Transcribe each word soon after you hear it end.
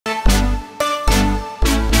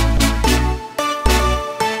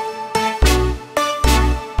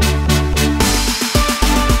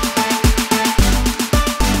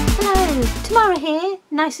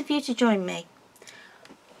nice of you to join me.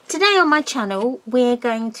 Today on my channel we're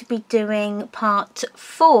going to be doing part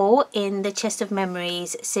 4 in the Chest of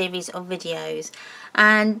Memories series of videos,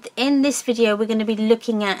 and in this video we're going to be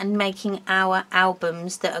looking at and making our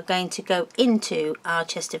albums that are going to go into our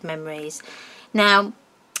Chest of Memories. Now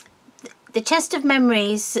the Chest of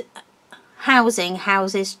Memories housing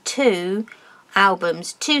houses 2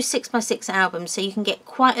 albums, 2 6x6 albums, so you can get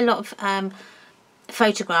quite a lot of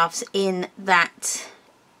photographs in that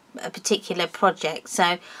a particular project.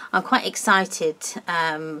 So I'm quite excited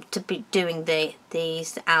to be doing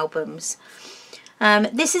these albums.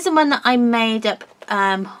 This is the one that I made up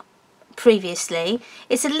previously.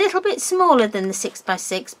 It's a little bit smaller than the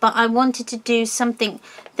 6x6, but I wanted to do something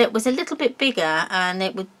that was a little bit bigger and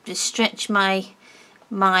it would stretch my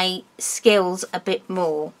skills a bit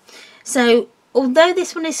more. So although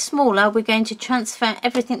this one is smaller, we're going to transfer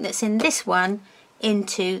everything that's in this one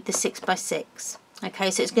into the 6x6.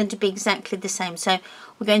 Okay, so it's going to be exactly the same. So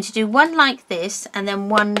we're going to do one like this and then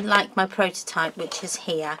one like my prototype, which is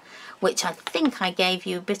here, which I think I gave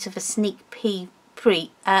you a bit of a sneaky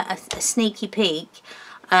peek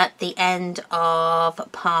at the end of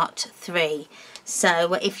part 3.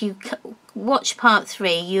 So if you watch part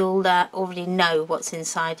 3, you'll already know what's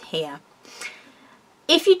inside here.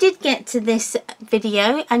 If you did get to this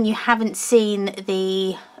video and you haven't seen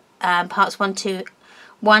the parts 1, 2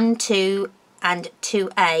 and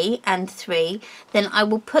 2A and 3, then I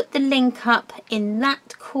will put the link up in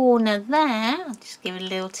that corner there. I'll just give it a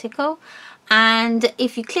little tickle, and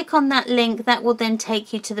if you click on that link, that will then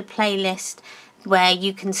take you to the playlist where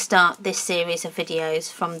you can start this series of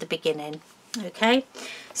videos from the beginning. Okay,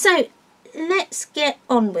 so let's get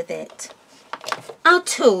on with it. Our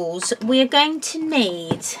tools: we are going to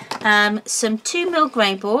need some 2mm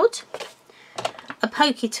grey board, a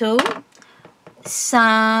pokey tool,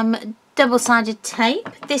 some double-sided tape.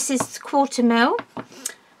 This is quarter mil.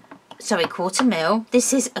 This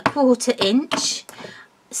is a 1/4 inch.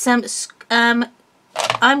 Some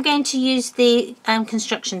I'm going to use the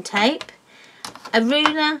construction tape, a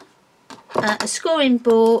ruler, a scoring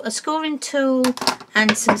ball, a scoring tool,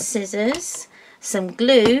 and some scissors. Some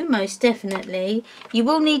glue, most definitely. You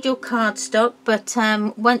will need your cardstock, but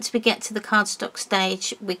once we get to the cardstock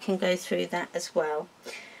stage we can go through that as well.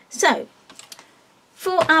 So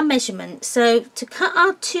for our measurements, so to cut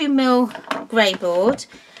our 2mm grey board,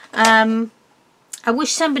 I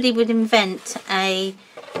wish somebody would invent a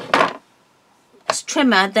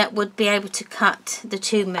trimmer that would be able to cut the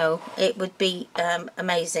 2mm. It would be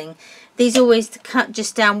amazing. These always cut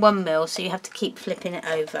just down 1mm, so you have to keep flipping it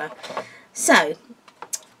over. So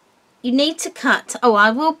you need to cut, I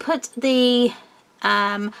will put the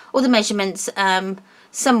all the measurements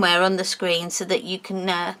somewhere on the screen so that you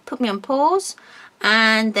can put me on pause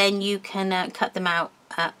and then you can cut them out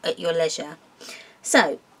at your leisure.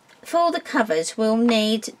 So for the covers, we'll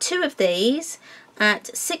need 2 of these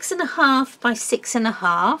at 6.5 by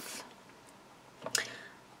 6.5.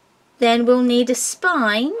 Then we'll need a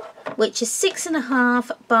spine, which is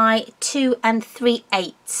 6.5 by 2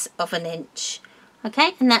 3/8 of an inch.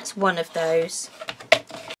 Okay, and that's one of those.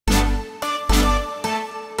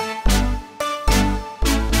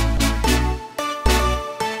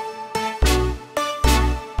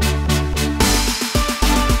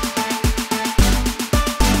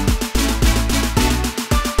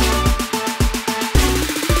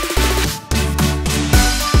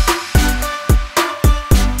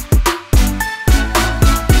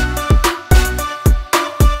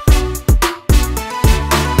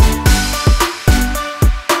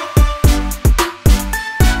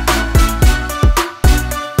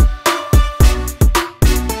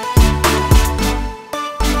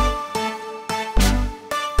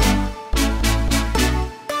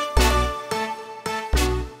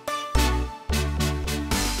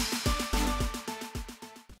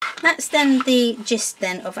 That's then the gist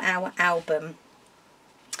then of our album.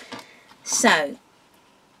 So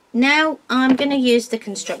now I'm going to use the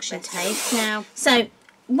construction tape. So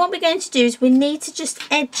what we're going to do is we need to just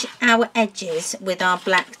edge our edges with our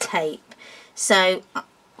black tape. So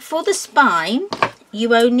for the spine,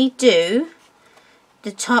 you only do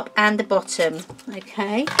the top and the bottom.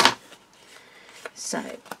 Okay, so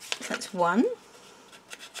that's one,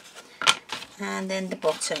 and then the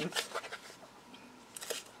bottom,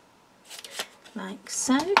 like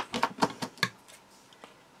so.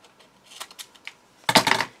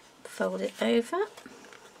 Fold it over.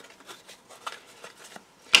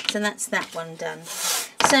 So that's that one done.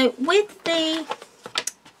 So with the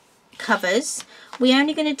covers, we're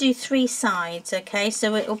only going to do 3 sides, okay?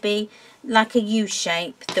 So it will be like a U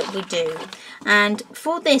shape that we do. And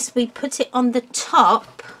for this we put it on the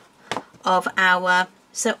top of our,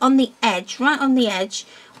 so on the edge, right on the edge,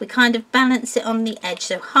 we kind of balance it on the edge,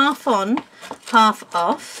 so half on, half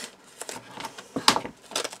off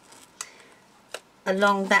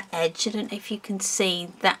along that edge. I don't know if you can see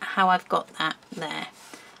that, how I've got that there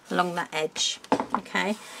along that edge.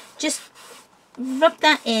 Okay, just rub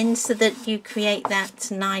that in so that you create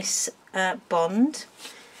that nice bond,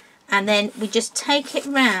 and then we just take it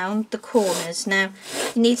round the corners. Now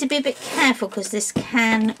you need to be a bit careful because this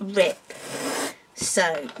can rip,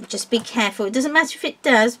 so just be careful. It doesn't matter if it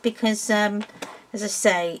does, because as I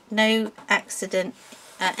say, no accident,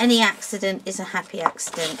 any accident is a happy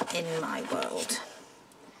accident in my world.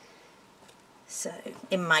 So,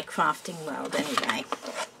 in my crafting world anyway.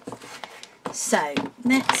 So,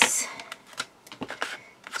 let's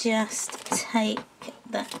just take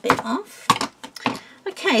that bit off.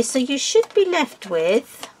 Okay, so you should be left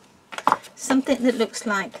with something that looks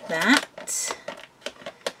like that.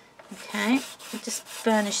 Okay, just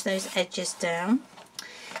burnish those edges down.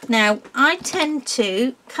 Now, I tend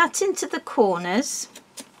to cut into the corners.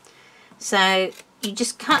 So, you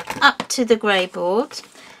just cut up to the grey board.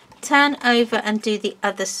 Turn over and do the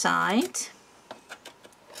other side.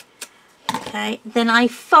 Okay, then I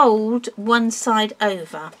fold one side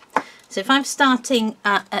over. So if I'm starting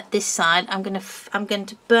at this side, I'm going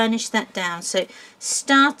to burnish that down. So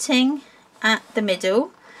starting at the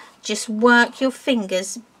middle, just work your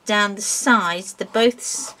fingers down the sides,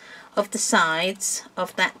 both of the sides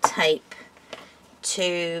of that tape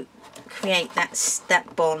to create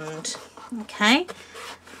that bond. Okay.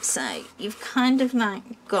 So you've kind of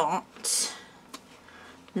like got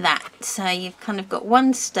that. So you've kind of got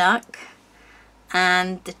one stuck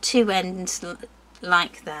and the two ends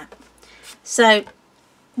like that. So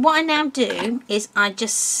what I now do is I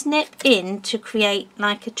just snip in to create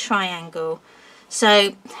like a triangle.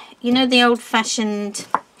 So you know the old-fashioned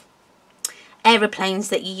aeroplanes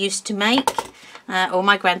that you used to make, or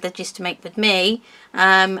my granddad used to make with me,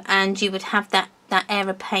 and you would have that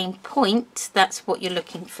aeroplane point. That's what you're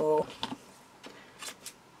looking for,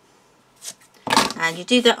 and you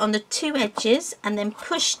do that on the two edges and then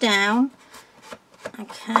push down,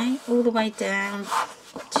 okay, all the way down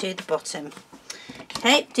to the bottom.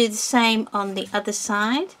 Okay, do the same on the other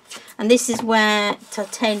side, and this is where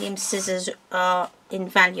titanium scissors are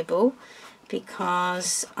invaluable,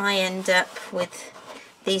 because I end up with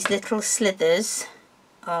these little slithers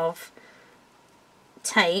of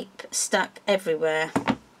tape stuck everywhere,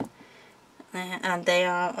 and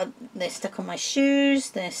they're stuck on my shoes,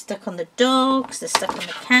 they're stuck on the dogs, they're stuck on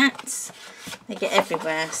the cats, they get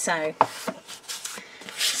everywhere. So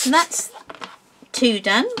that's two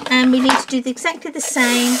done, and we need to do exactly the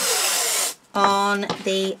same on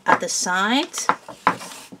the other side.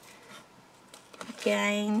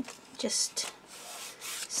 Again, just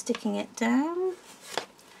sticking it down,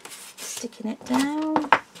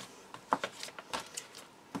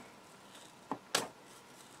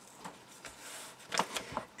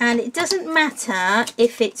 and it doesn't matter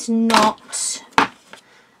if it's not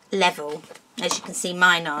level. As you can see,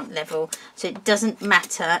 mine aren't level, so it doesn't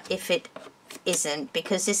matter if it isn't,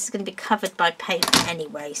 because this is going to be covered by paper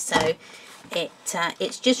anyway. So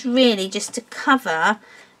it's just really just to cover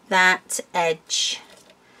that edge.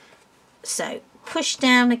 So push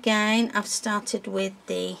down again. I've started with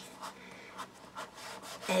the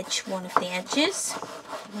edge, one of the edges.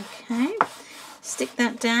 Okay, stick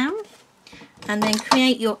that down and then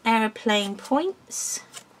create your aeroplane points.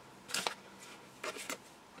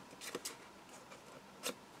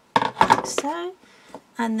 Like so,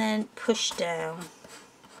 and then push down.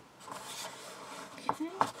 Okay.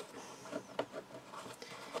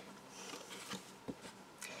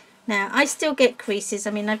 Now I still get creases.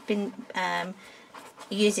 I mean, I've been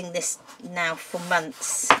using this now for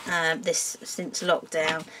months, since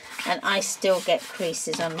lockdown, and I still get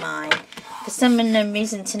creases on mine. For some unknown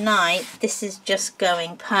reason tonight, this is just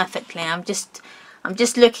going perfectly. I'm just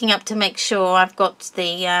looking up to make sure I've got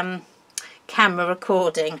the camera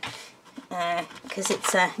recording, because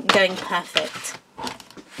it's going perfect.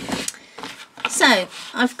 So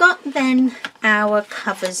I've got then our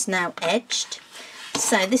covers now edged.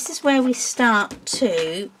 So this is where we start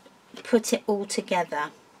to put it all together.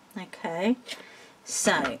 Okay,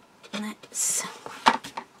 so let's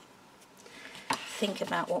think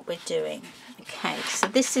about what we're doing. Okay, so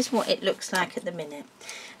this is what it looks like at the minute.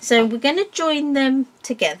 So we're going to join them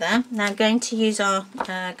together. Now I'm going to use our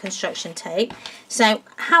construction tape. So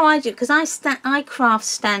how I do, because I craft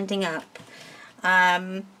standing up.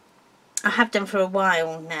 I have done for a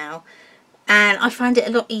while now, and I find it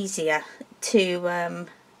a lot easier to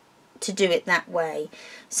do it that way.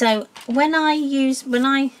 So when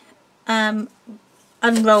I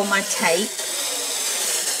unroll my tape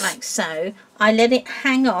like so, I let it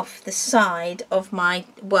hang off the side of my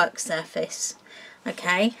work surface,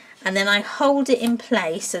 okay, and then I hold it in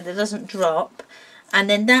place so that it doesn't drop, and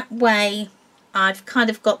then that way I've kind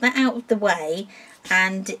of got that out of the way,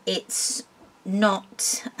 and it's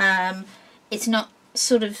not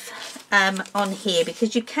sort of on here,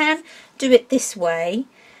 because you can do it this way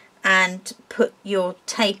and put your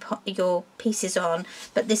tape, your pieces on,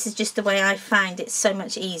 but this is just the way I find it so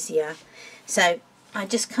much easier. So I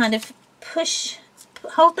just kind of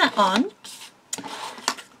hold that on,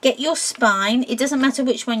 get your spine. It doesn't matter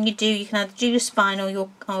which one you do, you can either do your spine or your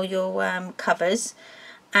covers,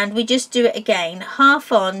 and we just do it again,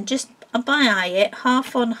 half on, just by eye it,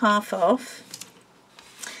 half on, half off,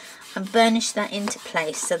 and burnish that into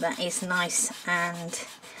place so that is nice and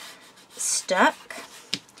stuck.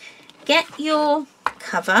 Get your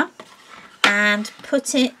cover and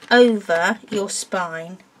put it over your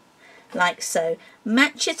spine like so.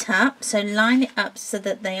 Match it up, so line it up so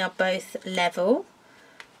that they are both level,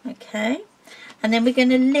 okay, and then we're going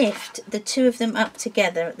to lift the two of them up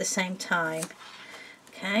together at the same time.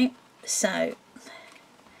 Okay, so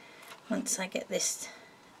once I get this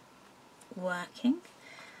working,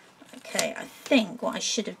 okay, I think what I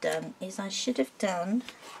should have done is I should have done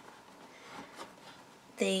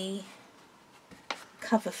the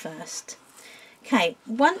cover first. Okay,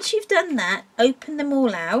 once you've done that, open them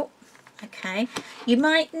all out. Okay, you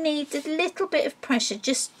might need a little bit of pressure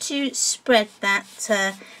just to spread that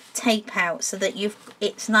tape out so that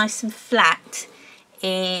it's nice and flat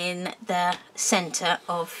in the center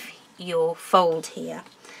of your fold here.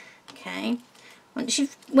 Okay, once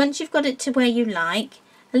you've got it to where you like,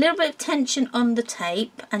 a little bit of tension on the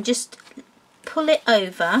tape and just pull it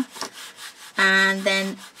over and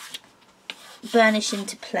then burnish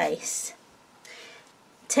into place.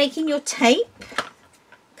 Taking your tape,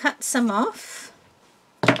 cut some off.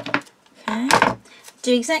 Okay,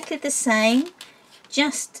 do exactly the same,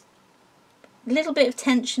 just a little bit of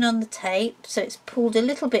tension on the tape so it's pulled a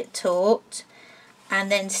little bit taut,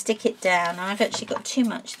 and then stick it down. Now I've actually got too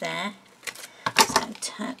much there, so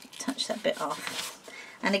touch that bit off,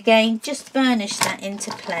 and again just burnish that into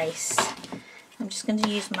place. I'm just going to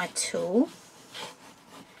use my tool,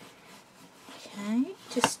 okay,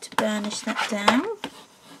 just to burnish that down.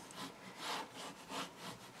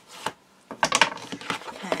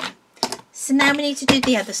 Okay, so now we need to do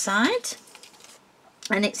the other side,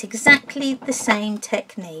 and it's exactly the same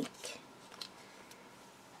technique.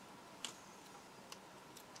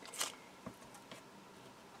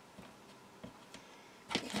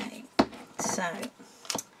 Okay, so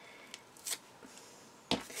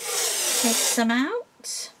take some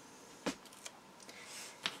out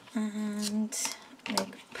and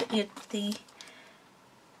put the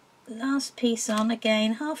last piece on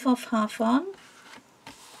again, half off, half on.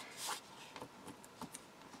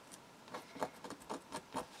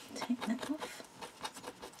 Take that off.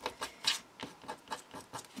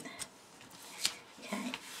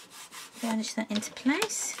 Okay, burnish that into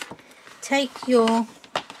place. Take your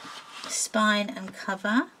spine and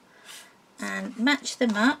cover and match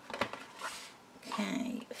them up.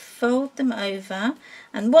 Okay, fold them over,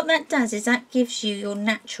 and what that does is that gives you your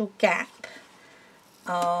natural gap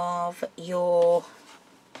of your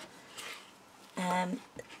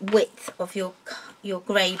width of your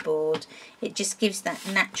grey board. It just gives that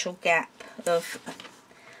natural gap of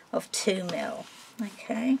 2 mil.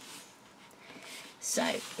 Okay,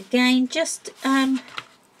 so again, just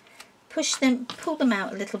pull them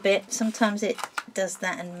out a little bit. Sometimes it does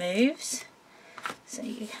that and moves, so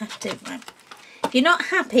you have to, if you're not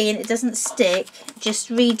happy and it doesn't stick, just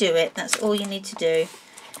redo it. That's all you need to do.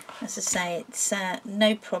 As I say, it's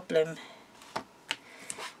no problem.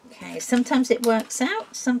 Okay, sometimes it works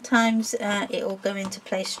out, sometimes it will go into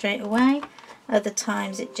place straight away, other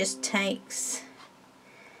times it just takes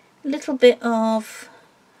a little bit of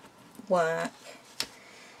work.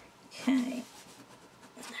 Okay,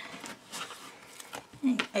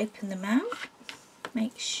 and open them out,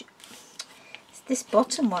 make sure it's this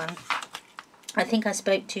bottom one. I think I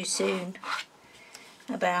spoke too soon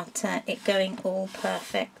about it going all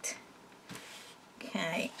perfect.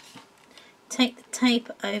 Okay, take the tape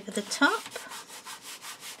over the top,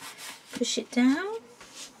 push it down,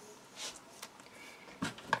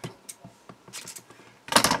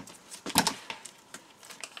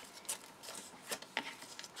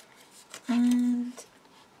 and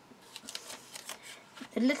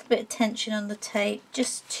a little bit of tension on the tape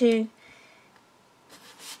just to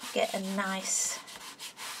get a nice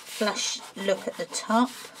flush look at the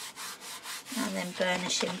top, and then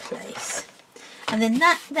burnish in place. And then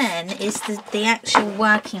that then is the actual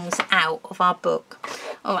workings out of our book.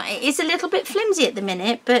 Alright, it is a little bit flimsy at the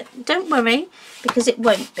minute, but don't worry, because it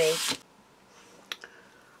won't be.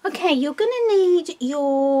 Okay, you're going to need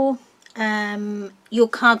your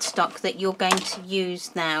cardstock that you're going to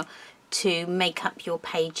use now to make up your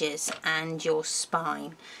pages and your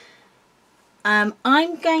spine. I'm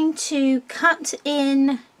going to cut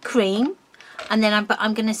in cream, and then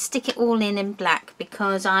I'm going to stick it all in black,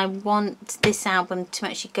 because I want this album to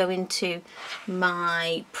actually go into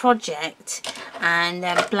my project, and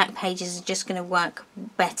black pages are just going to work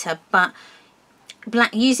better. But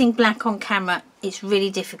using black on camera, it's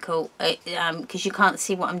really difficult because you can't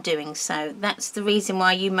see what I'm doing, so that's the reason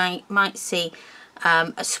why you might see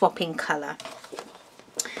a swapping colour.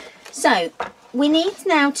 So we need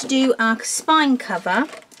now to do our spine cover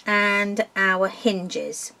and our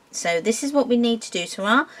hinges. So this is what we need to do. So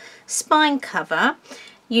our spine cover,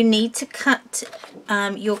 you need to cut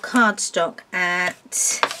your cardstock at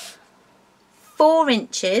 4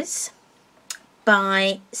 inches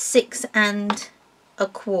by 6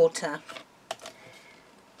 1/4.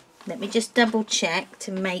 Let me just double check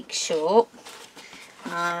to make sure.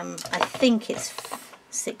 I think it's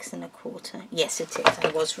 6 1/4. Yes, it is. I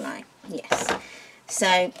was right. Yes.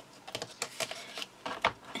 So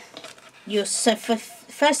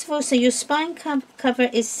first of all, so your spine cover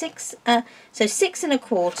is 6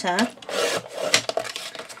 1/4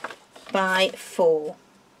 by 4.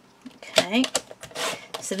 Okay.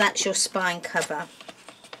 So that's your spine cover.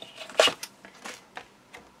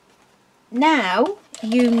 Now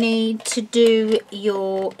you need to do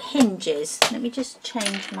your hinges. Let me just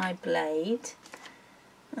change my blade.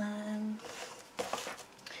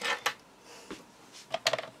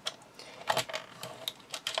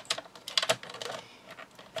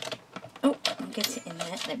 Oh, I'll get it in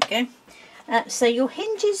there. There we go. So your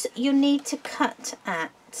hinges you need to cut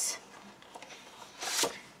at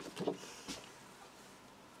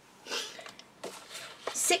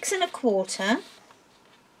 6 1/4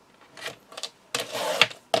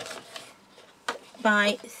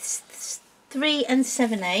 by 3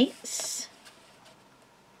 7/8,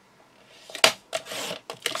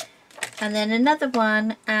 and then another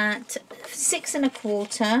one at 6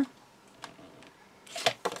 1/4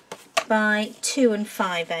 by 2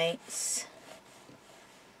 5/8.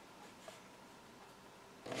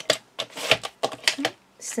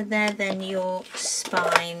 So there then your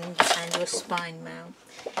spine and your spine mount.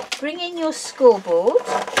 Bring in your scoreboard,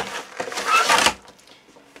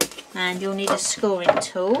 and you'll need a scoring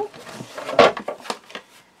tool.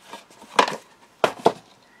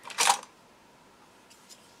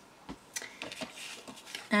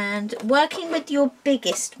 And working with your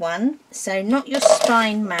biggest one, so not your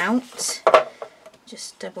spine mount,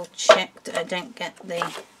 just double check that I don't get the,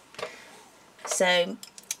 so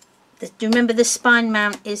do you remember the spine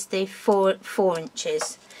mount is the 4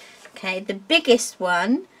 inches. Okay, the biggest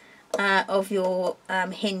one of your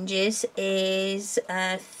hinges is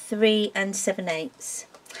 3 7/8.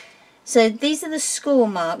 So these are the score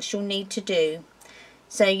marks you'll need to do.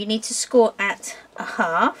 So you need to score at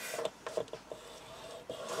 1/2,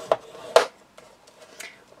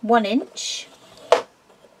 1 inch,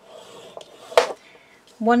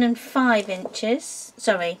 1 5 inches,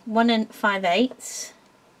 sorry, 1 5/8,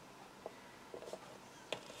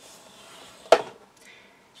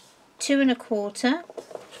 2 1/4,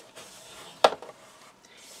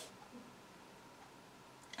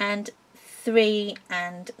 and 3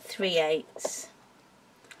 3/8.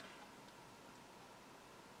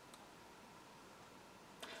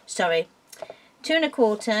 Sorry, 2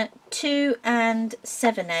 1/4, 2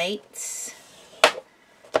 7/8,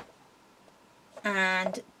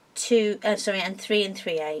 and 3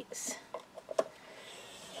 3/8.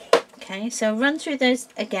 Okay, so run through those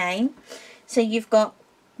again. So you've got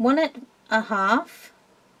 1 1/2,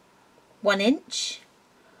 1 inch,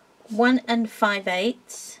 1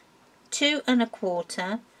 5/8, 2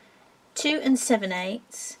 1/4, 2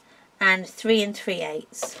 7/8, and 3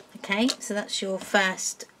 3/8. Okay, so that's your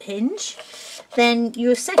first hinge. Then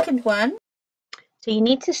your second one, so you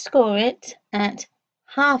need to score it at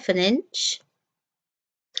 1/2 inch,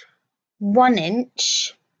 1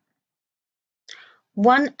 inch,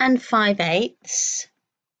 1 5/8,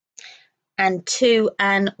 and 2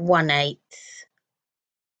 1/8.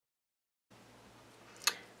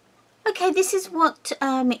 Okay, this is what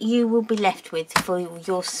you will be left with for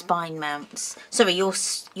your spine mounts. Sorry,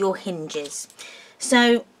 your hinges.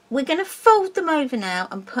 So we're going to fold them over now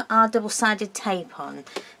and put our double-sided tape on.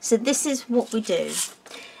 So this is what we do.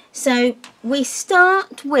 So we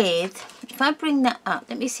start with, if I bring that up,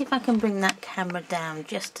 let me see if I can bring that camera down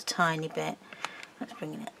just a tiny bit. Let's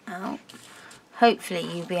bring it out. Hopefully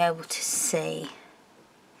you'll be able to see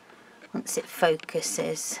once it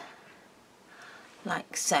focuses,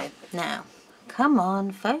 like so. Now, come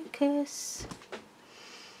on, focus.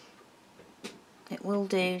 It will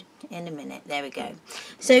do in a minute. There we go.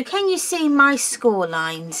 So can you see my score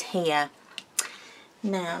lines here?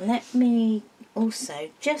 Now let me also,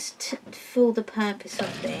 just for the purpose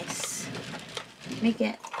of this, let me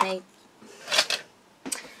get a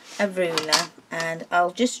ruler and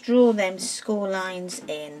I'll just draw them score lines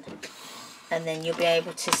in, and then you'll be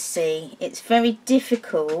able to see. It's very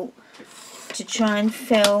difficult to try and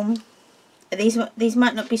film. These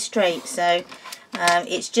might not be straight, so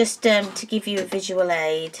it's just to give you a visual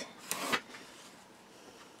aid.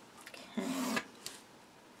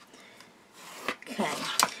 Okay,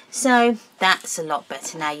 so that's a lot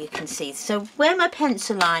better now, you can see. So where my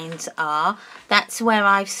pencil lines are, that's where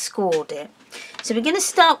I've scored it. So we're going to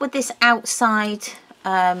start with this outside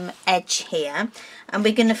edge here, and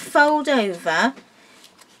we're going to fold over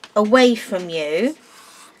away from you,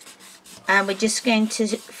 and we're just going to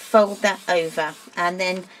fold that over and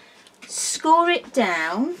then score it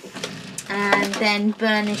down and then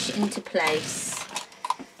burnish into place.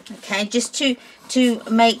 Okay, just to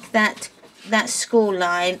make that score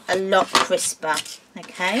line a lot crisper.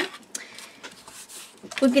 Okay,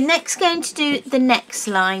 we're next going to do the next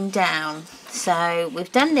line down. So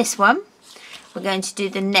we've done this one, we're going to do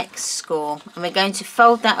the next score, and we're going to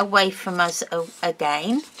fold that away from us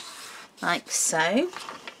again, like so,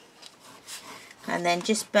 and then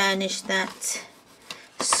just burnish that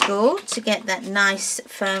score to get that nice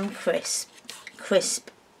firm crisp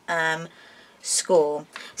score.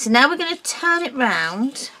 So now we're going to turn it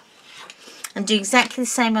round and do exactly the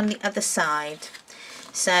same on the other side.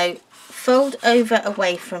 So fold over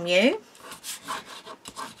away from you,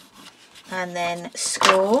 and then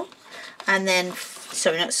score, and then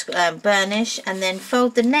burnish, and then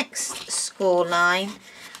fold the next score line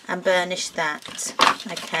and burnish that.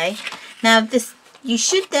 Okay, now this, you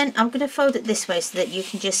should then, I'm going to fold it this way so that you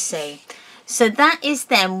can just see. So that is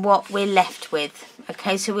then what we're left with.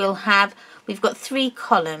 Okay, so we've got 3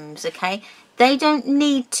 columns. Okay, they don't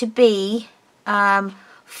need to be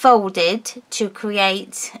folded to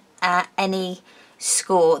create any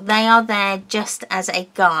score. They are there just as a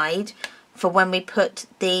guide for when we put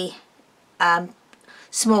the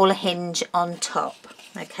smaller hinge on top.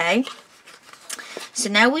 Okay, so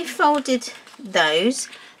now we've folded those,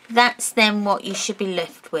 that's then what you should be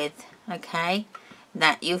left with. Okay,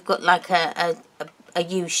 that you've got like a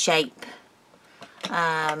U shape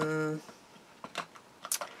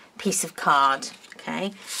piece of card.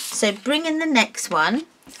 Okay, so bring in the next one,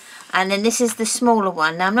 and then this is the smaller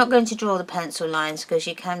one. Now I'm not going to draw the pencil lines because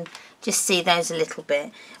you can just see those a little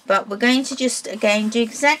bit, but we're going to just again do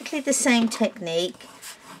exactly the same technique.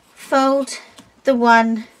 Fold the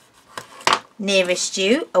one nearest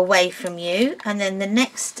you away from you, and then the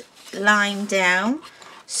next line down,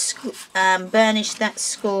 burnish that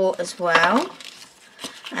score as well,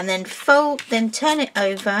 and then fold, then turn it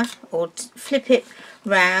over or flip it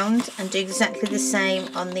round and do exactly the same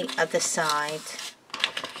on the other side.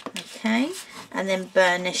 Okay, and then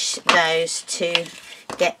burnish those to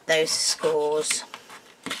get those scores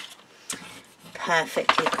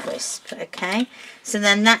perfectly crisp. Okay, so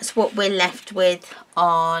then that's what we're left with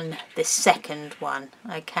on the second one.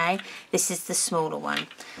 Okay, this is the smaller one.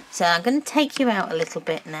 So I'm going to take you out a little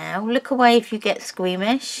bit now. Look away if you get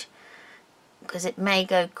squeamish, because it may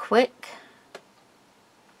go quick.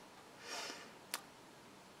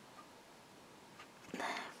 A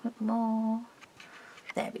bit more.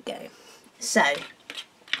 There we go. So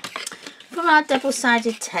from our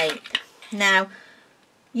double-sided tape, now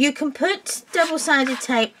you can put double-sided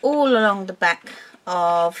tape all along the back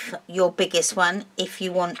of your biggest one if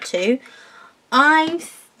you want to. I'm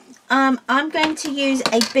going to use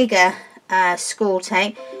a bigger score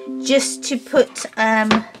tape just to put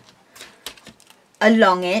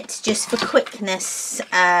along it, just for quickness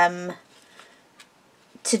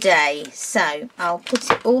today. So I'll put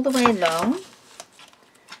it all the way along.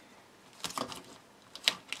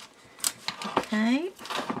 Okay,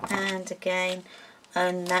 and again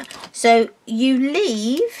on that. So you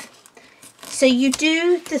leave, so you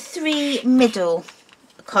do the 3 middle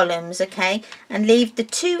columns, okay, and leave the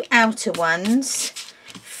 2 outer ones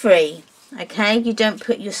free. Okay, you don't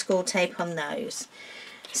put your score tape on those.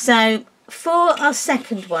 So for our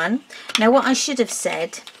second one, now what I should have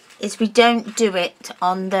said is we don't do it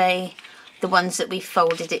on the the ones that we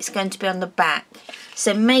folded. It's going to be on the back.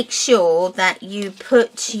 So make sure that you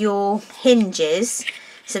put your hinges,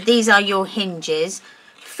 so these are your hinges,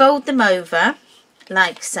 fold them over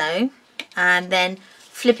like so, and then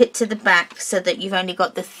flip it to the back so that you've only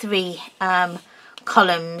got the 3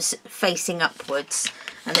 columns facing upwards,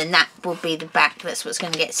 and then that will be the back. That's what's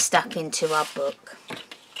going to get stuck into our book.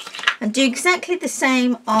 And do exactly the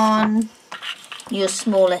same on your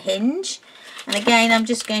smaller hinge. And again, I'm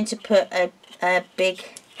just going to put a big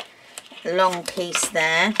long piece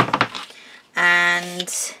there,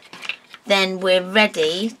 and then we're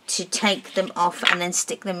ready to take them off and then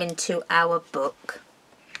stick them into our book.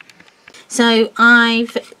 So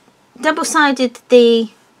I've double-sided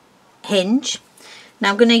the hinge.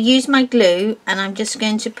 Now I'm going to use my glue, and I'm just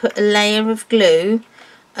going to put a layer of glue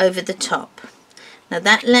over the top. Now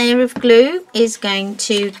that layer of glue is going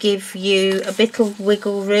to give you a bit of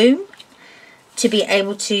wiggle room to be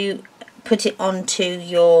able to put it onto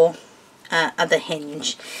your other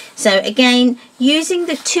hinge. So again, using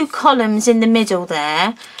the 2 columns in the middle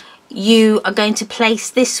there, you are going to place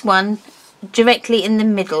this one directly in the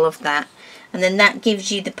middle of that, and then that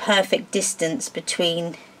gives you the perfect distance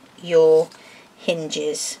between your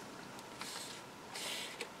hinges.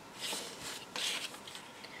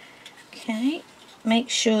 Okay, make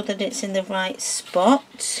sure that it's in the right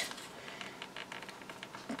spot,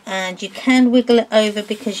 and you can wiggle it over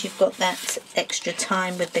because you've got that extra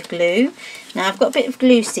time with the glue. Now I've got a bit of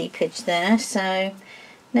glue seepage there, so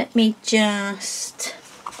let me just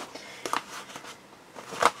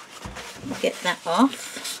get that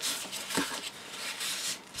off.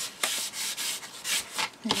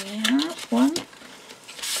 There we are, 1,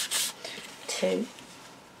 2.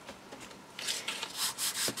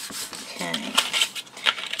 Okay,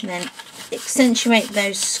 and then accentuate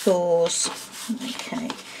those scores. Okay,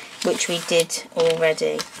 which we did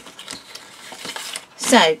already.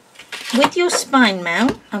 So with your spine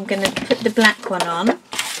mount, I'm going to put the black one on.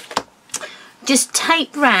 Just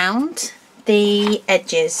tape round the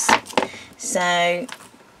edges. So,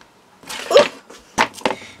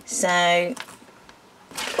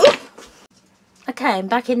 okay, I'm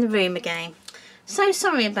back in the room again. So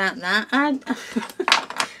sorry about that.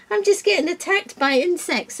 I'm just getting attacked by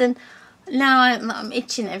insects, and now I'm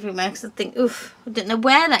itching everywhere because I think, oof, I don't know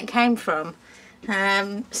where that came from.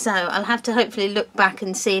 So I'll have to hopefully look back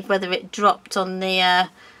and see whether it dropped on the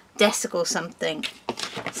desk or something.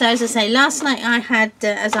 So as I say, last night I had,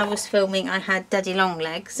 as I was filming, I had Daddy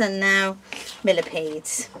Longlegs, and now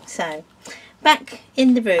Millipedes. So back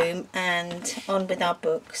in the room and on with our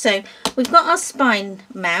book. So we've got our spine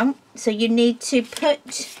mount, so you need to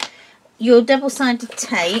put your double-sided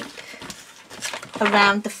tape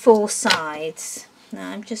around the 4 sides.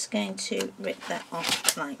 Now I'm just going to rip that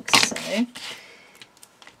off like so, and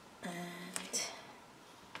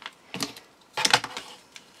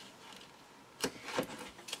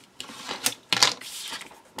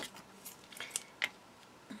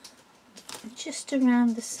just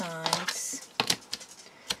around the sides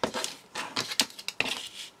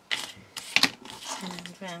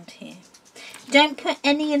and round here. Don't put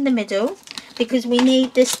any in the middle because we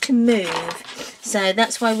need this to move. So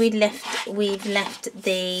that's why we've left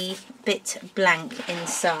the bit blank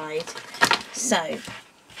inside. So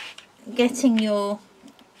getting your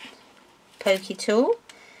pokey tool,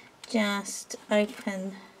 just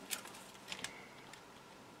open,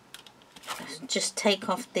 just take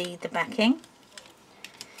off the backing.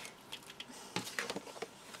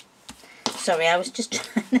 Sorry, I was just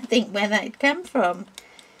trying to think where that had come from.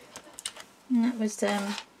 And that was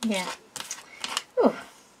yeah. Ooh.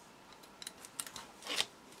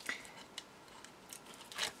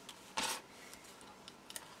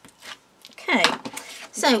 Okay,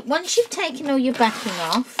 so once you've taken all your backing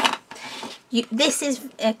off, this is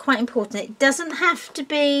quite important. It doesn't have to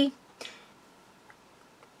be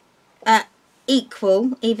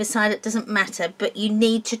equal either side, it doesn't matter, but you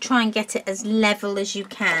need to try and get it as level as you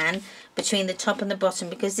can between the top and the bottom,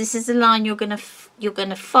 because this is the line you're going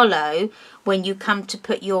to follow when you come to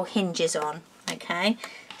put your hinges on. Okay,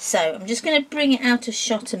 so I'm just going to bring it out of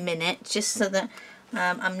shot a minute, just so that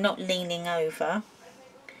I'm not leaning over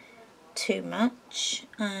too much,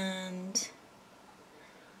 and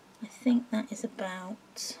I think that is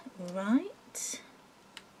about right.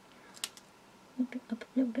 Up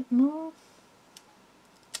a little bit more.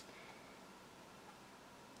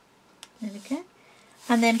 There we go.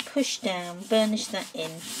 And then push down, burnish that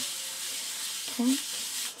in. Okay.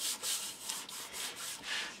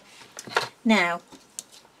 Now,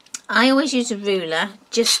 I always use a ruler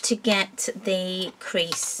just to get the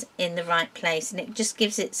crease in the right place, and it just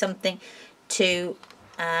gives it something to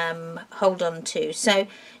hold on to. So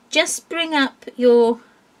just bring up your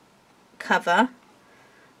cover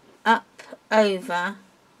up over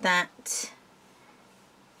that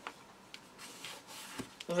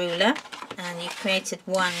ruler, and you created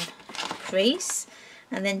one crease,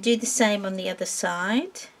 and then do the same on the other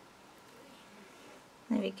side.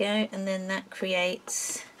 There we go, and then that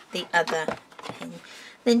creates the other pin.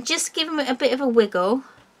 Then just give them a bit of a wiggle.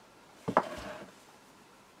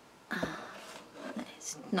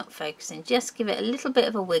 It's not focusing. Just give it a little bit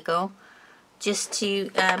of a wiggle, just to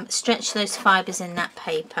stretch those fibres in that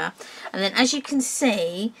paper. And then, as you can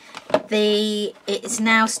see, it's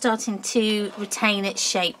now starting to retain its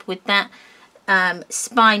shape with that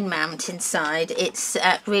spine mount inside. It's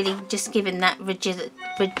really just giving that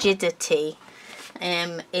rigidity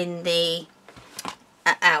in the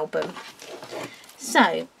album.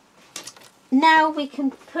 So now we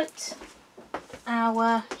can put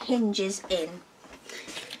our hinges in.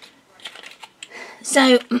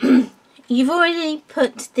 So you've already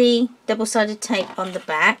put the double-sided tape on the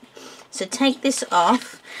back, so take this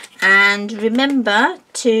off, and remember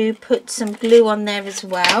to put some glue on there as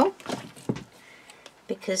well,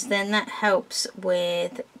 because then that helps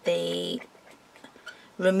with the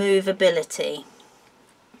removability,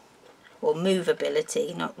 or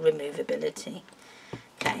movability, not removability.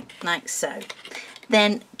 Okay, like so.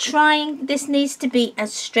 Then this needs to be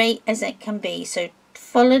as straight as it can be, so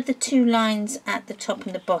follow the two lines at the top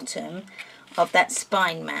and the bottom of that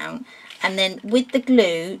spine mount, and then with the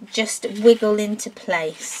glue just wiggle into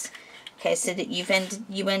place, okay, so that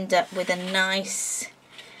you end up with a nice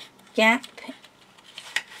gap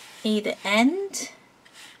either end.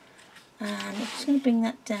 And I'm just going to bring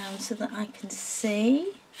that down so that I can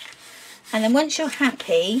see. And then once you're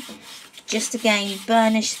happy, just again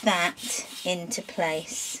burnish that into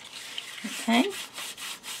place, okay,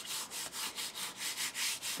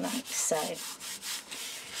 like so.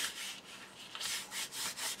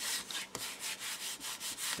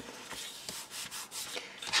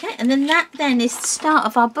 Okay, and then that is the start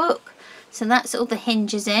of our book. So that's all the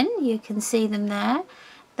hinges in. You can see them there.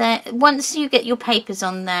 Once you get your papers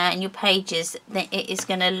on there and your pages, then it is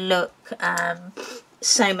going to look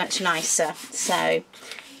so much nicer. So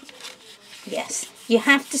yes, you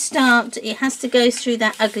have to start, it has to go through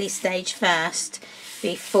that ugly stage first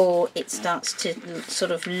before it starts to sort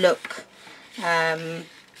of look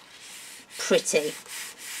pretty.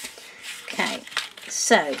 Okay,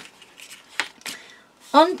 so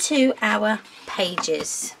on to our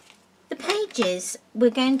pages. The pages, we're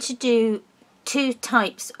going to do 2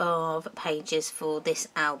 types of pages for this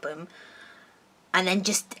album, and then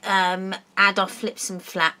just add our flips and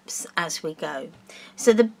flaps as we go.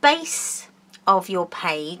 So the base of your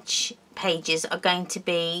pages are going to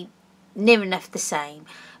be near enough the same,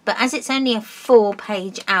 but as it's only a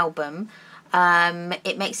 4-page album,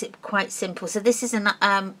 it makes it quite simple. So this is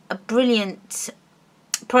a brilliant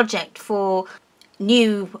project for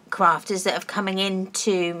new crafters that are coming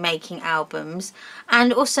into making albums,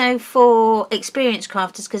 and also for experienced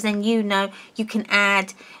crafters, because then you know you can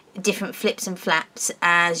add different flips and flaps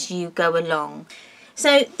as you go along.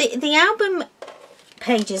 So the album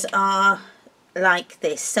pages are like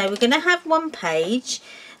this. So we're going to have one page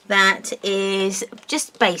that is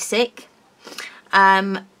just basic, but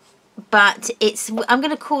I'm going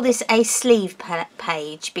to call this a sleeve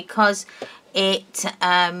page because it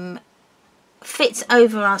fits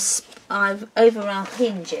over our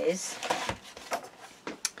hinges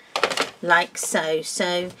like so.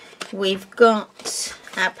 So we've got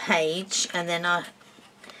our page, and then our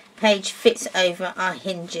page fits over our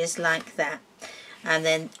hinges like that, and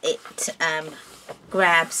then it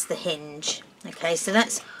grabs the hinge. Okay, so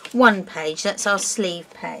that's one page, that's our sleeve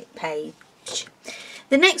page.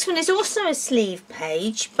 The next one is also a sleeve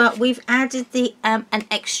page, but we've added an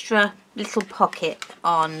extra little pocket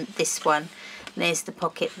on this one. There's the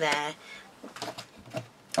pocket there.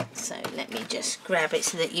 So let me just grab it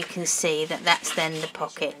so that you can see that that's then the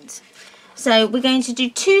pocket. So we're going to do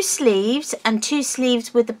 2 sleeves and 2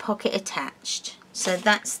 sleeves with the pocket attached. So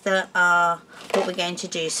that's what we're going to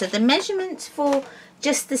do. So the measurements for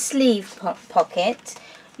just the sleeve pocket,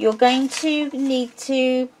 you're going to need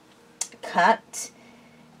to cut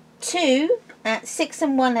 2 at 6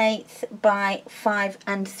 1/8 by 5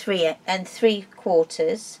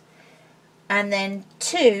 3/4, and then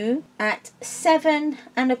 2 at 7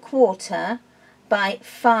 1/4 by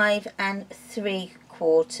 5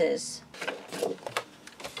 3/4.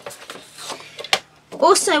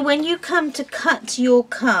 Also, when you come to cut your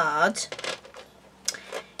card,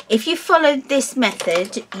 if you follow this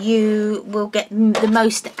method, you will get the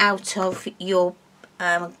most out of your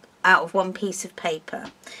out of one piece of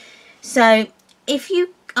paper. So if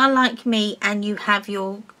you are like me and you have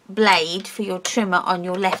your blade for your trimmer on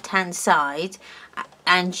your left hand side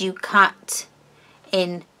and you cut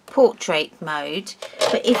in portrait mode,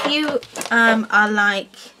 but if you are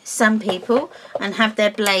like some people and have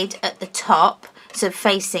their blade at the top, so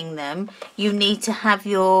facing them, you need to have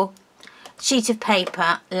your sheet of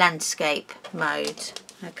paper landscape mode.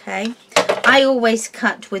 Okay, I always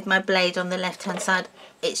cut with my blade on the left hand side.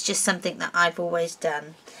 It's just something that I've always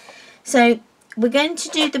done. So we're going to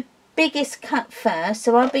do the biggest cut first.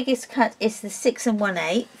 So our biggest cut is the 6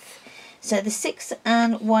 1/8. So the 6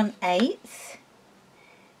 1/8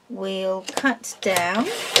 we'll cut down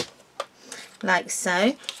like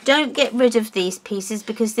so. Don't get rid of these pieces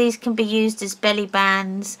because these can be used as belly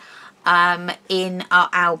bands in our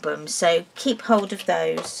album, so keep hold of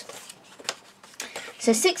those.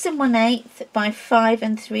 So 6 1/8 by 5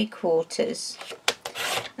 3/4,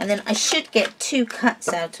 and then I should get 2 cuts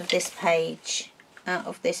out of this page, out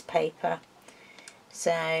of this paper.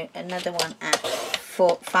 So another one at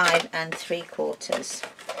 5 3/4.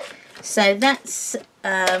 So that's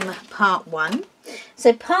part 1.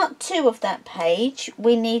 So part 2 of that page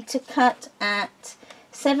we need to cut at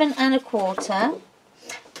 7 1/4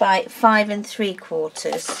 by 5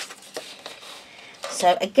 3/4.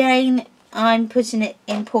 So again, I'm putting it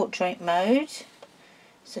in portrait mode.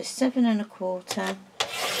 So 7 1/4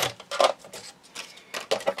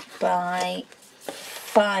 by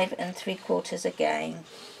 5 3/4 again.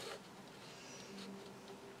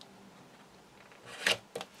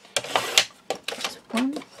 That's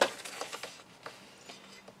 1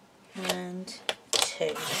 and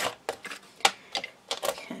 2.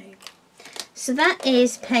 Okay. So that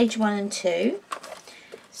is page 1 and 2.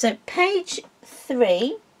 So page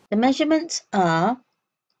 3, the measurements are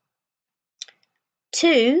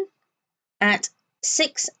 2 at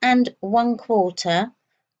 6 1/4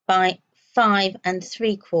 by 5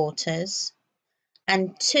 3/4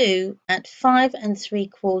 and 2 at 5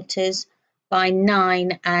 3/4 by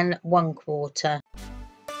 9 1/4.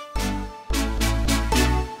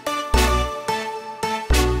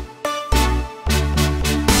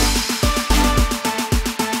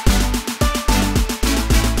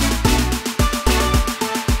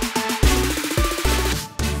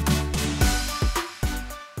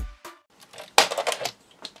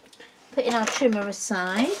 Putting our trimmer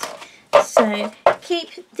aside, so keep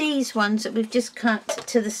these ones that we've just cut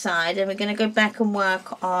to the side, and we're going to go back and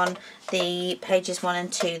work on the pages 1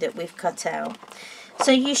 and 2 that we've cut out.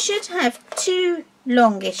 So you should have 2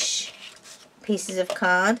 longish pieces of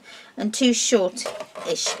card and 2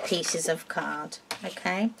 shortish pieces of card.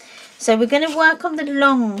 Okay, so we're going to work on the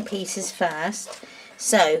long pieces first.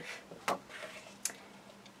 So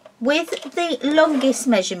with the longest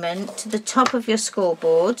measurement to the top of your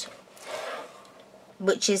scoreboard,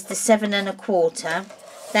 which is the 7 1/4,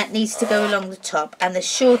 that needs to go along the top, and the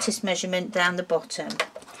shortest measurement down the bottom.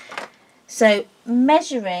 So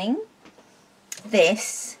measuring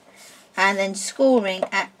this and then scoring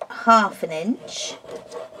at 1/2 inch.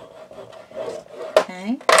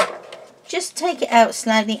 Okay, just take it out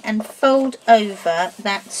slightly and fold over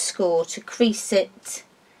that score to crease it,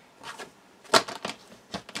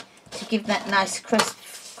 to give that nice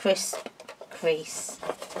crisp crease.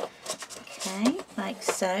 Okay, like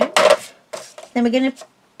so. Then we're going to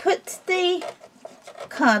put the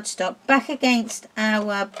cardstock back against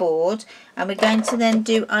our board, and we're going to then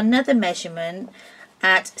do another measurement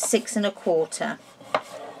at 6 1/4.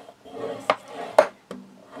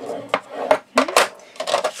 Okay.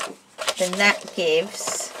 Then that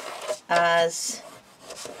gives us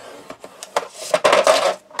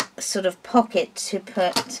a sort of pocket to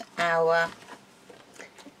put our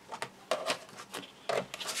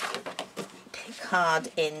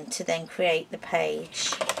card in to then create the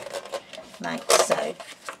page, like so.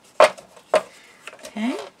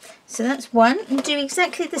 Okay, so that's one, and do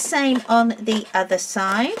exactly the same on the other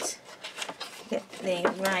side. Get the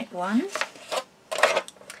right one.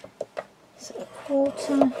 So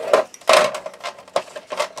 1/4,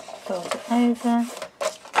 fold it over.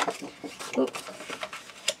 Oop.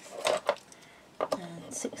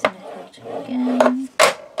 And 6 1/4 again,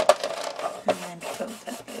 and then fold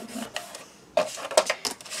that over.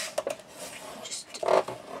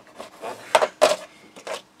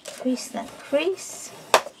 Crease that crease,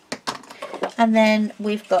 and then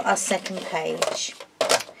we've got our second page.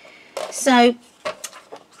 So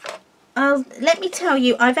let me tell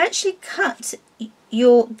you, I've actually cut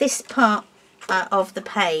this part of the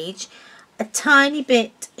page a tiny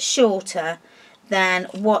bit shorter than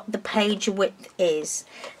what the page width is.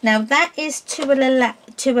 Now that is to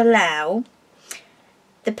allow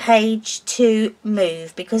the page to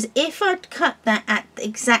move, because if I'd cut that at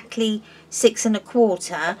exactly 6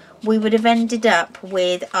 1/4, we would have ended up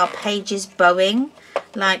with our pages bowing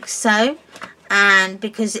like so, and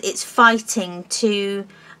because it's fighting to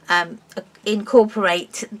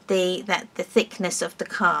incorporate the thickness of the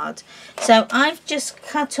card. So I've just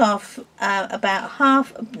cut off about an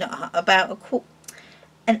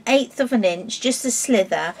 1/8 of an inch, just a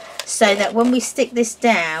slither, so that when we stick this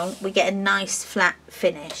down we get a nice flat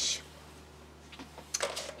finish.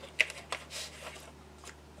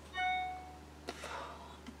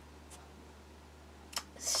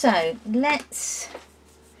 So let's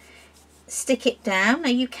stick it down. Now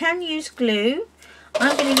you can use glue.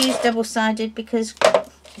 I'm going to use double-sided because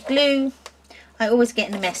glue I always get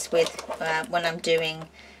in a mess with when I'm doing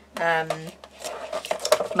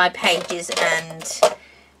my pages and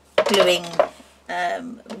gluing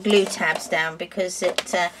glue tabs down, because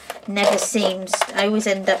it never seems, I always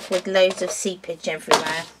end up with loads of seepage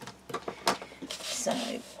everywhere. So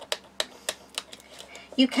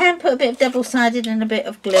you can put a bit of double-sided and a bit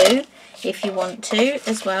of glue if you want to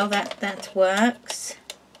as well, that works.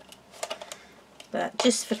 But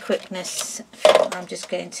just for quickness, I'm just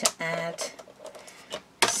going to add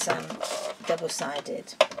some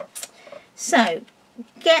double-sided. So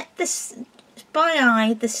get this by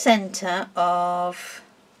eye the center of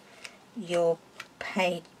your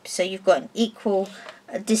page, so you've got an equal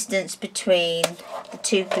distance between the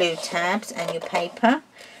two glue tabs and your paper,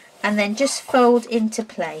 and then just fold into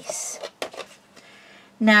place.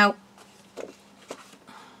 Now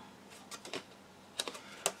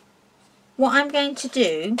what I'm going to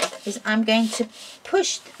do is I'm going to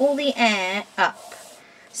push all the air up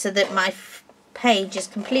so that my page is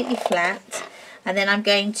completely flat, and then I'm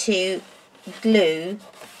going to glue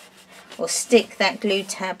or stick that glue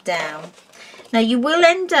tab down. Now you will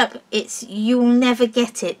end up, you'll never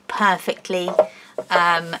get it perfectly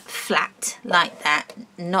flat like that,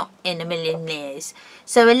 not in a million years.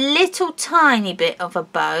 So a little tiny bit of a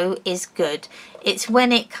bow is good. It's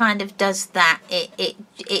when it kind of does that,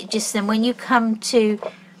 it just, then when you come to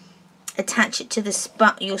attach it to the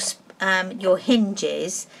your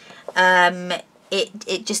hinges,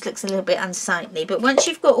 it just looks a little bit unsightly. But once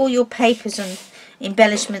you've got all your papers and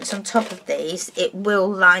embellishments on top of these, it will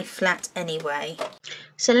lie flat anyway.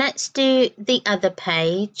 So let's do the other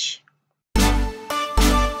page.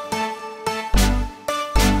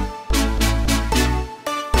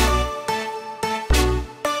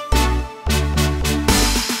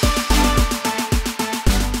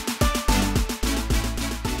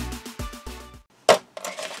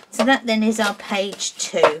 So that then is our page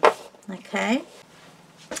 2.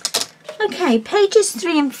 Okay, pages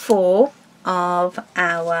 3 and 4 of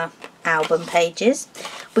our album pages.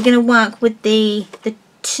 We're going to work with the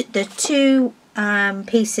two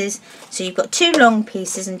pieces. So you've got 2 long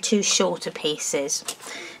pieces and 2 shorter pieces.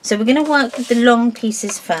 So we're going to work with the long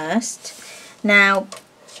pieces first. Now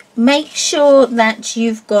make sure that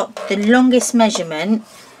you've got the longest measurement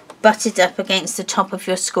butted up against the top of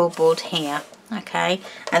your scoreboard here. Okay,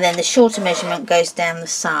 and then the shorter measurement goes down the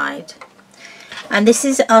side. And this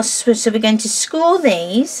is our, so we're going to score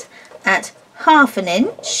these at 1/2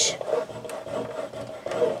 inch.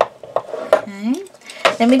 Okay,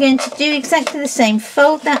 then we're going to do exactly the same,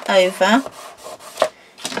 fold that over,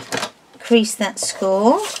 crease that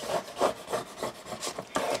score,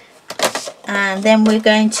 and then we're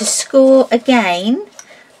going to score again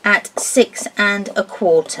at 6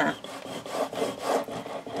 1/4.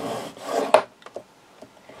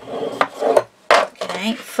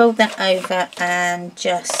 Fold that over and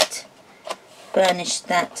just burnish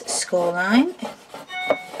that score line.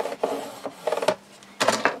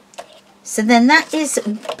 So then that is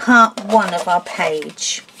part 1 of our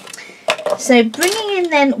page. So bringing in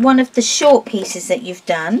then one of the short pieces that you've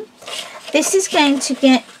done, this is going to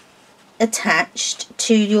get attached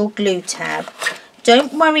to your glue tab.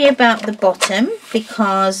 Don't worry about the bottom,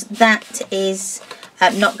 because that is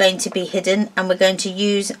not going to be hidden, and we're going to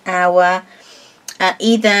use our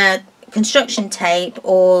either construction tape,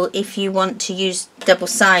 or if you want to use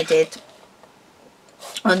double-sided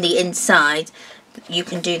on the inside, you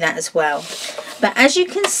can do that as well. But as you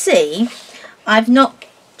can see, I've not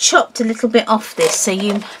chopped a little bit off this, so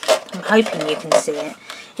I'm hoping you can see it.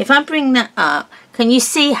 If I bring that up, can you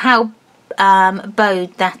see how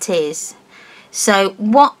bowed that is? So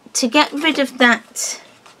to get rid of that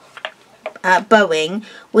bowing,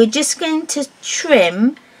 we're just going to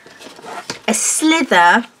trim a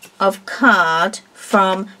slither of card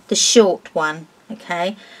from the short one.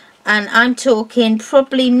 Okay, and I'm talking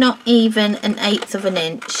probably not even an 1/8 of an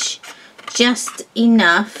inch, just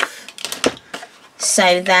enough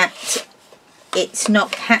so that it's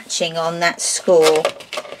not catching on that score.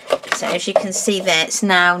 So as you can see there, it's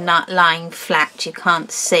now not lying flat. You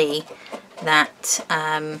can't see that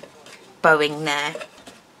bowing there.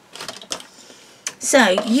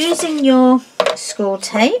 So using your score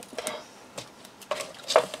tape,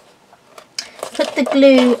 put the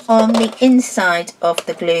glue on the inside of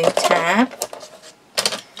the glue tab.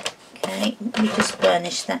 Okay, let me just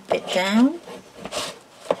burnish that bit down.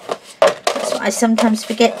 That's what I sometimes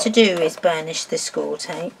forget to do, is burnish the score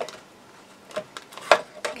tape.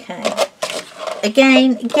 Okay,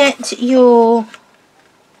 again, get your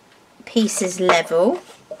pieces level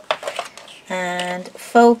and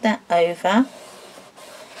fold that over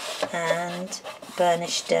and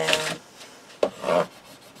burnish down.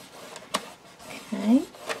 Okay,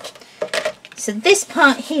 so this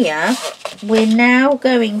part here, we're now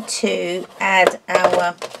going to add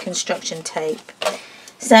our construction tape.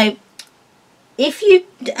 So if you,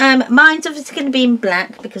 mine's obviously going to be in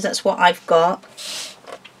black because that's what I've got,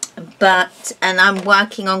 and I'm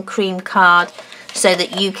working on cream card so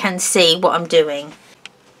that you can see what I'm doing.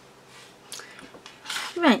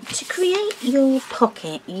 Right, to create your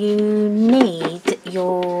pocket you need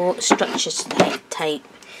your structure tape.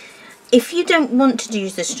 If you don't want to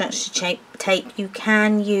use the structure tape, you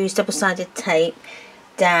can use double-sided tape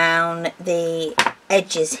down the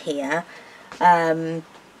edges here,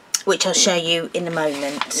 which I'll show you in a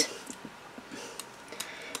moment.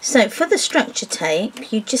 So for the structure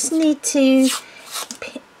tape, you just need to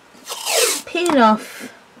peel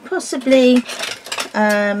off possibly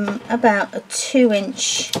about a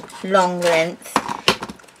 2-inch long length.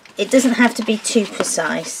 It doesn't have to be too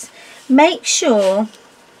precise. Make sure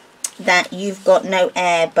that you've got no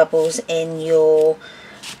air bubbles in your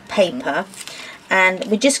paper, and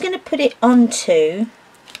we're just going to put it onto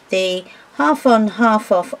the half on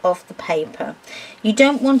half off of the paper. You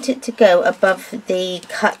don't want it to go above the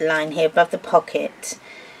cut line here, above the pocket,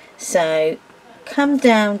 so come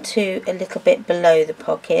down to a little bit below the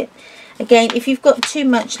pocket. Again, if you've got too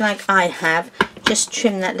much like I have, just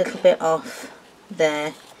trim that little bit off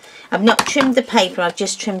there. I've not trimmed the paper, I've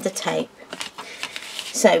just trimmed the tape.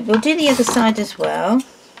 So we'll do the other side as well.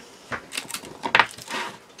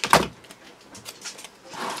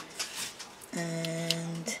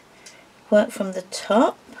 And work from the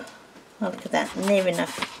top. Oh, look at that, near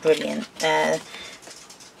enough, brilliant. The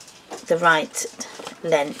right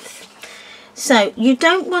length. So you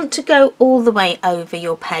don't want to go all the way over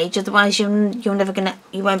your page, otherwise you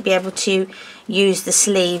won't be able to use the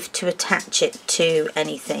sleeve to attach it to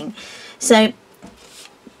anything. So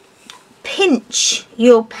pinch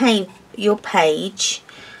your page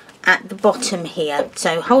at the bottom here,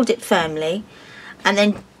 so hold it firmly, and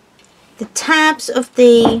then the tabs of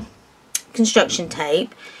the construction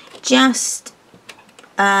tape just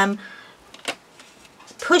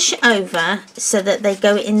push over so that they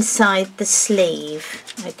go inside the sleeve,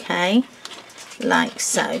 okay, like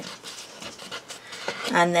so,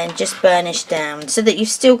 and then just burnish down so that you've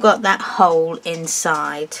still got that hole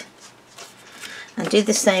inside. And do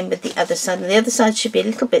the same with the other side. And the other side should be a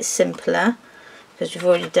little bit simpler because we've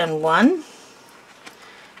already done one.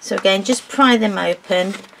 So again, just pry them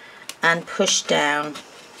open and push down,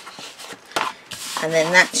 and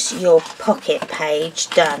then that's your pocket page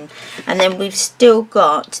done. And then we've still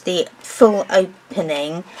got the full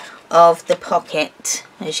opening of the pocket,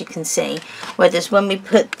 as you can see, whereas when we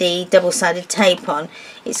put the double-sided tape on,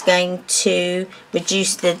 it's going to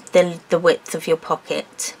reduce the width of your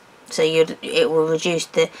pocket. So it will reduce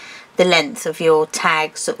the length of your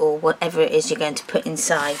tags or whatever it is you're going to put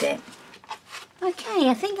inside it. Okay,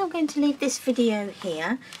 I think I'm going to leave this video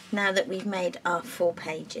here now that we've made our 4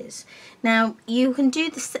 pages. Now you can do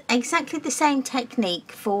this exactly the same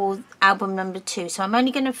technique for album number 2. So I'm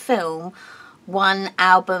only going to film one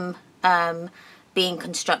album being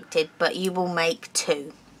constructed, but you will make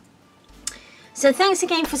 2. So thanks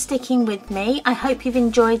again for sticking with me. I hope you've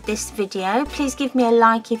enjoyed this video. Please give me a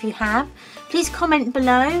like if you have. Please comment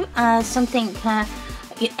below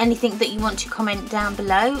anything that you want to comment down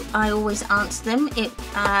below. I always answer them.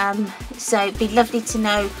 So it'd be lovely to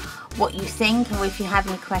know what you think or if you have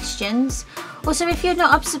any questions. Also, if you're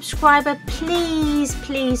not a subscriber, please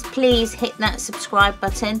hit that subscribe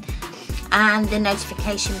button and the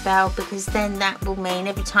notification bell, because then that will mean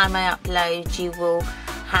every time I upload you will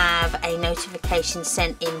have a notification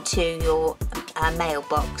sent into your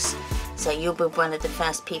mailbox, so you'll be one of the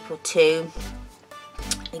first people to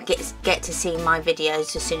get to see my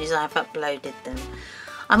videos as soon as I've uploaded them.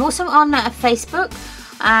 I'm also on Facebook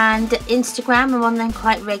and Instagram. I'm on them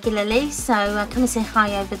quite regularly, so come and say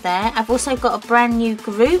hi over there. I've also got a brand new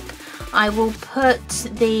group I will put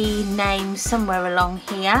the name somewhere along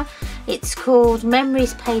here. It's called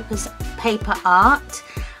Memories Paper Art,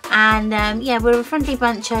 and yeah, we're a friendly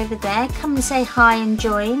bunch over there. Come and say hi and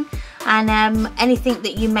join, and anything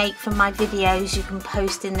that you make from my videos you can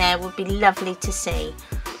post in there, would be lovely to see.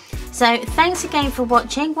 So thanks again for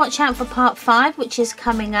watching. Watch out for part 5, which is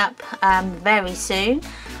coming up very soon,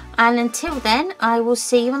 and until then I will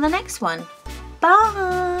see you on the next one.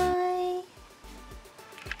 Bye.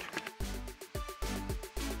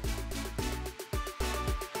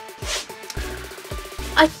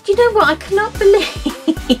 You know what, I cannot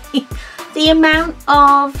believe the amount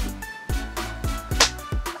of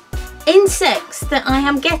insects that I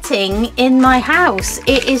am getting in my house.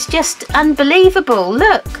 It is just unbelievable.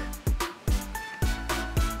 Look,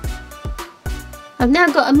 I've now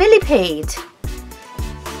got a millipede.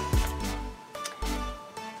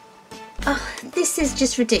 Oh, this is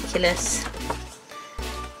just ridiculous.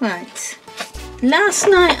 Right, last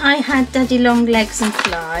night I had Daddy Long Legs and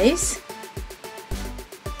flies.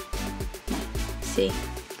 See,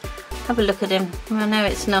 have a look at him. I know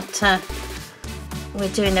it's not we're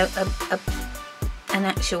doing an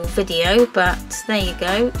actual video, but there you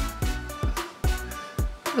go.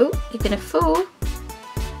 Oh, you're gonna fall.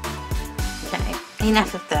 Okay,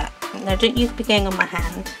 enough of that. No, don't you be going on my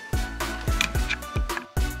hand.